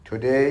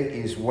Today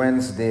is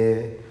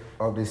Wednesday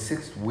of the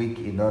 6th week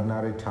in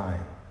Ordinary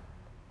Time.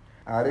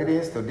 Our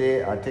readings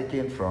today are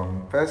taken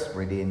from first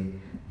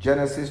reading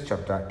Genesis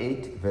chapter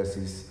 8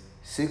 verses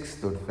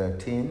 6 to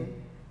 13,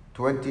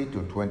 20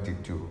 to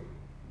 22.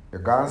 The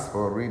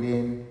Gospel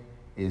reading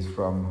is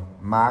from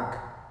Mark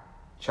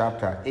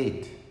chapter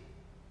 8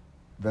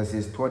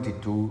 verses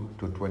 22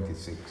 to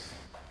 26.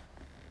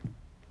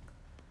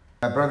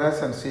 My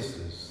brothers and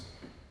sisters,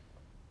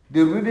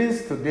 the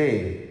readings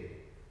today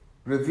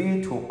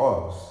reveal to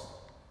us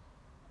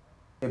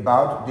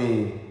about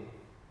the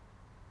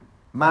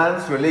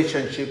man's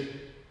relationship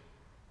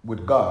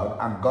with God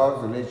and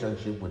God's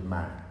relationship with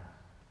man.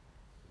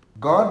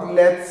 God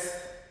lets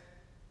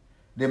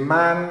the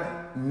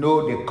man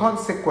know the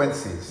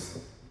consequences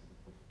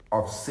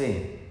of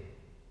sin.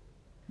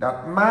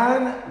 That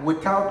man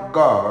without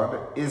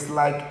God is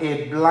like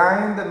a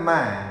blind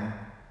man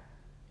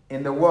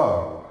in the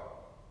world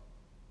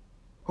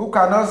who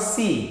cannot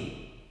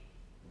see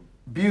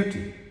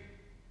beauty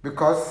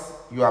because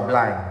you are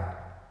blind.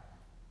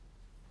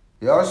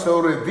 He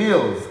also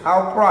reveals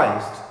how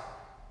Christ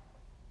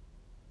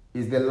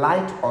is the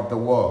light of the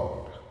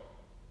world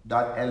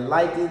that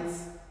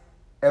enlightens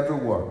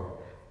everyone.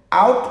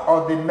 Out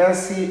of the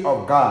mercy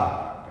of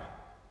God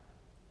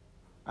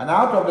and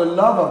out of the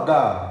love of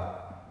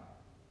God,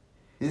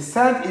 He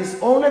sent His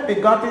only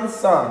begotten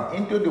Son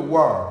into the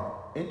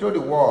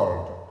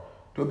world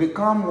to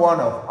become one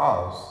of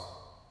us,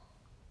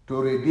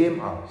 to redeem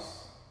us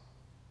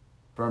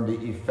from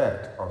the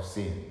effect of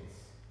sins,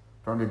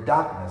 from the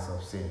darkness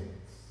of sins.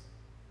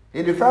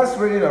 In the first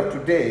reading of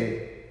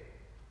today,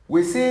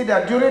 we see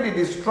that during the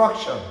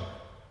destruction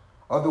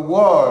of the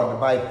world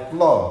by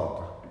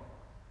flood,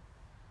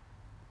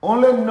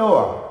 only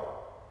Noah,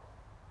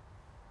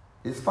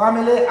 his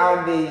family,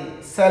 and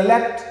the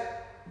select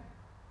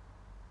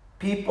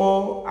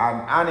people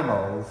and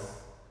animals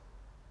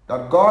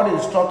that God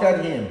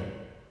instructed him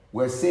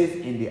were safe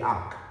in the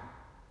ark.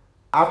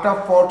 After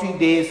 40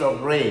 days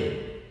of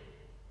rain,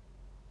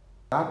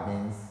 that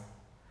means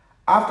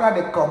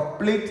after the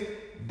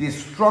complete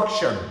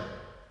destruction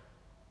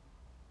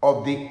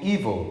of the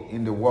evil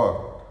in the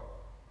world,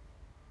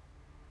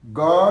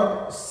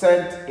 God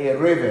sent a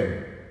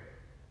raven.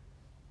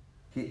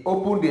 He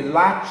opened the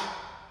latch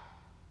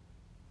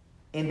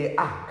in the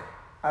ark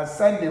and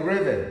sent the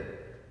raven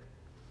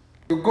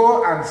to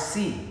go and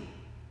see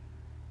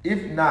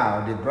if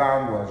now the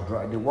ground was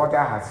dry, the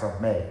water had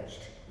submerged.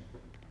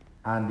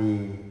 And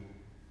the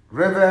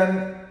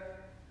raven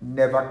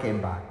never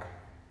came back.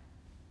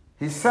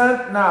 He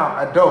sent now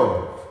a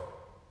dove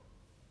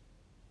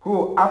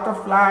who, after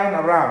flying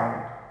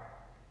around,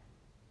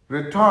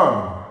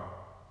 returned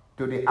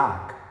to the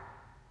ark.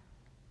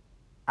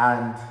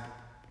 And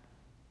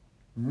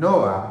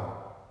Noah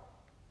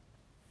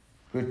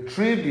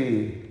retrieved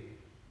the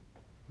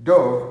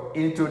dove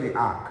into the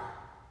ark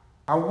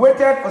and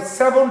waited for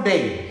 7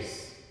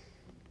 days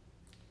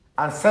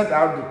and sent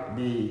out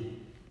the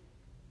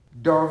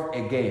dove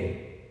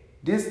again.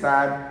 This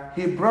time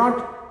he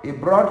brought a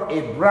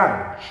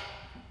branch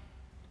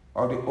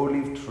of the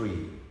olive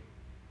tree,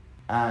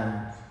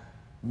 and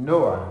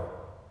Noah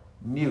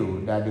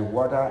knew that the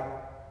water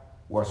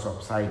was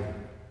subsiding.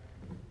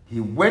 He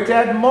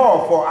waited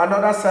more for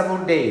another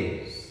 7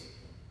 days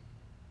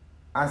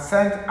and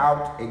sent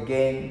out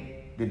again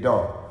the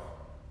dove.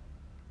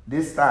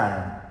 This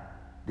time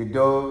the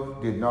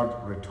dove did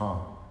not return,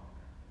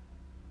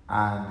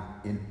 and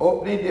in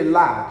opening the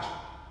latch,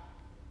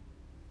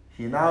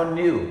 he now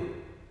knew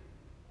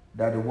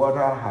that the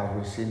water had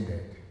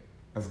receded,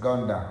 has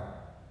gone down.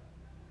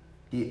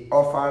 He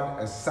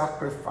offered a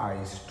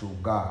sacrifice to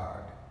God.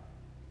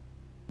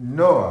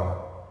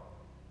 Noah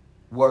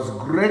was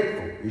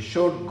grateful. He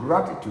showed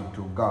gratitude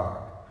to God.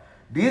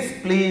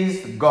 This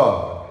pleased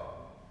God,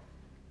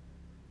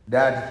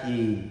 that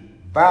he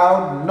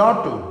vowed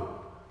not to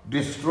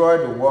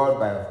destroy the world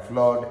by a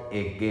flood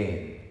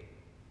again.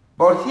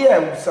 But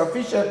here we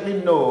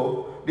sufficiently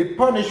know the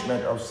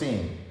punishment of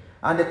sin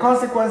and the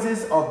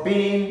consequences of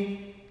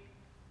being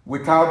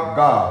without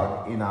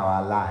God in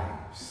our lives.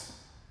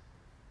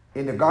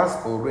 In the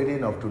Gospel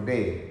reading of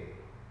today,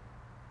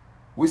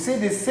 we see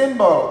the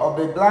symbol of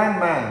the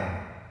blind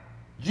man.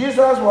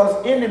 Jesus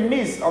was in the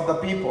midst of the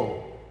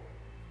people,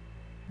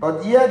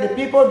 but yet the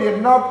people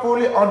did not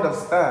fully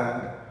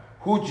understand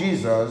who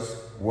Jesus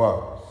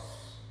was.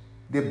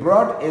 They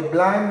brought a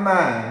blind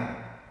man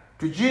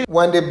to Jesus.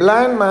 When the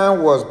blind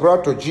man was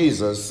brought to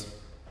Jesus,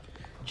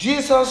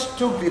 Jesus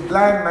took the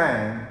blind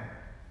man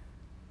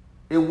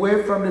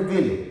away from the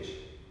village,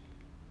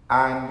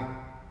 and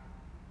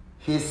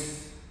he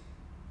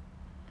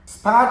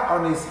spat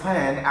on his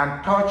hand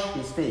and touched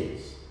his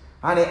face.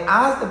 And he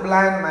asked the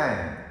blind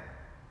man,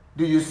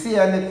 "Do you see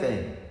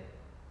anything?"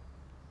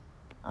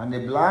 And the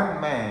blind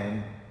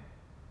man's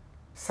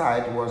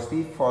sight was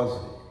still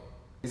fuzzy.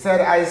 He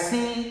said, "I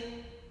see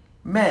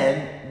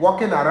men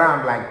walking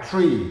around like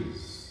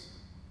trees."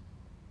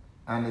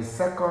 And the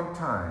second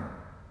time,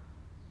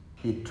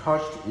 he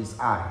touched his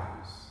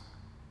eyes,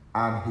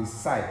 and his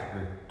sight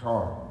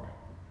returned.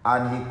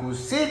 and he could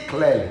see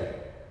clearly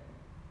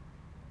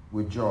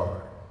with joy.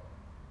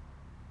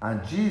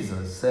 And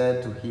Jesus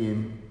said to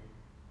him,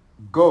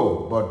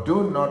 "Go, but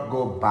do not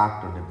go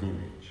back to the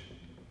village."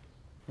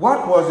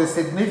 What was the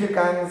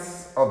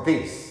significance of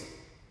this?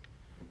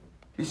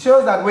 It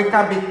shows that we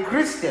can be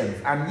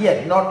Christians and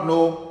yet not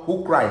know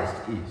who Christ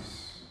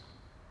is.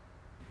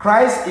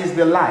 Christ is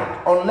the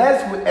light.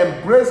 Unless we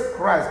embrace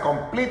Christ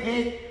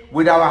completely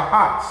with our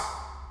hearts,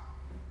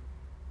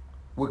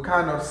 we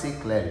cannot see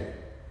clearly.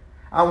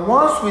 And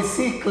once we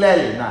see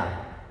clearly now,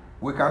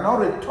 we cannot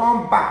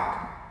return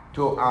back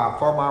to our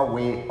former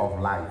way of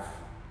life.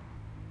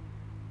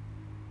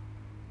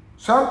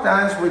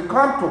 Sometimes we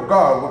come to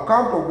God, we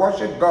come to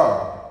worship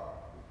God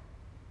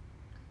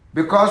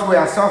because we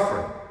are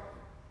suffering,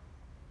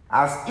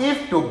 as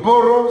if to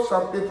borrow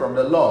something from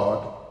the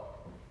Lord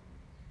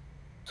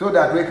so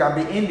that we can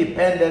be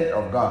independent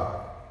of God.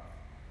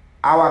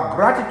 Our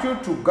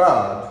gratitude to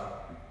God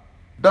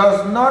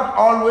does not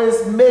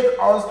always make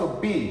us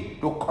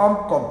to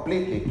come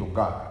completely to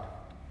God.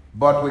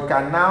 But we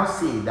can now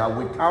see that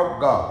without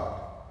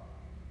God,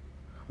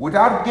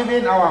 without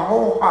giving our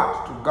whole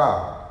heart to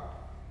God,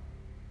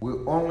 we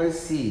only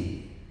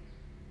see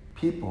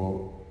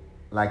people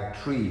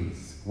like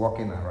trees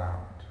walking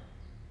around.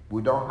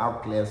 We don't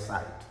have clear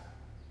sight.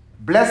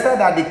 Blessed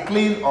are the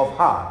clean of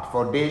heart,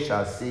 for they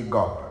shall see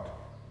God.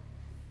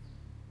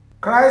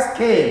 Christ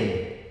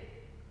came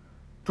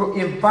to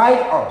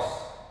invite us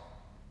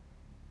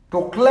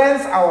to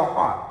cleanse our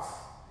hearts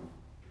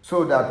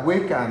so that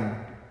we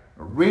can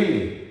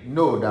really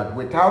know that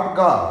without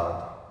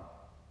God,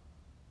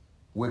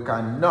 we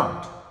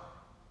cannot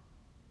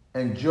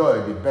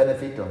enjoy the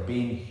benefit of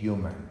being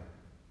human.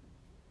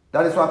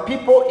 That is why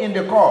people in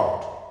the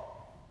court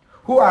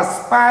who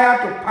aspire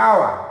to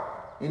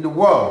power in the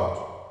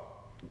world,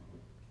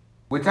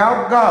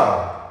 without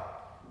God,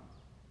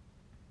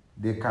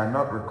 they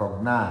cannot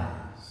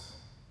recognize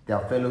their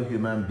fellow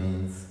human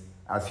beings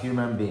as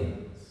human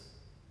beings.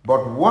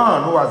 But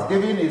one who has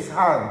given his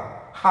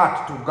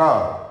heart to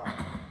God,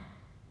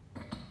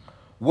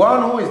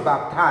 one who is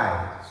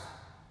baptized,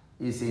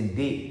 is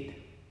indeed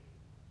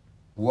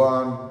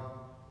one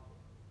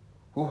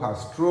who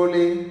has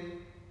truly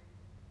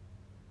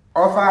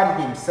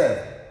offered himself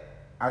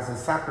as a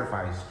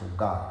sacrifice to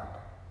God.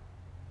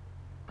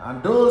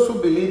 And those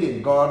who believe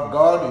in God,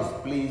 God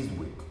is pleased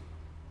with.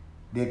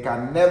 They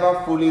can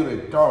never fully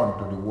return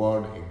to the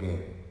world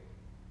again.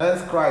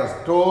 Hence Christ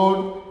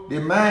told the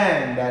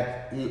man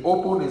that he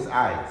opened his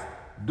eyes,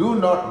 "Do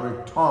not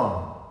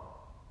return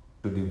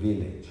to the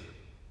village."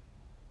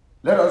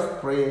 Let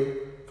us pray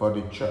for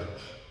the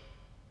church,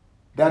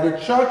 that the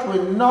church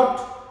will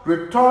not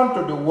return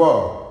to the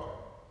world,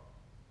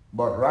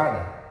 but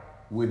rather,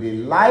 with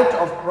the light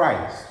of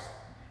Christ,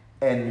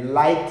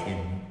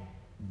 enlighten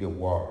the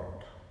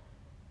world.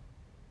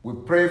 We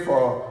pray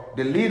for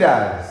the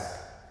leaders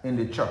in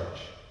the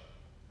church,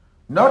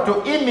 not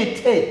to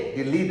imitate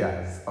the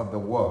leaders of the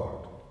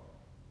world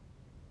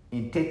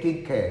in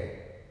taking care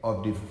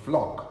of the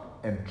flock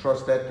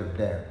entrusted to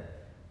them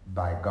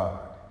by God,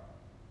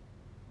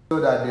 so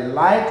that the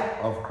light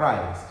of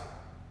Christ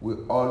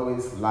will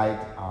always light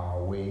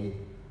our way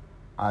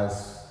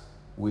as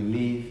we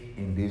live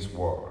in this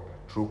world,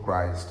 through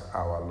Christ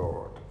our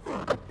Lord.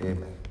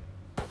 Amen.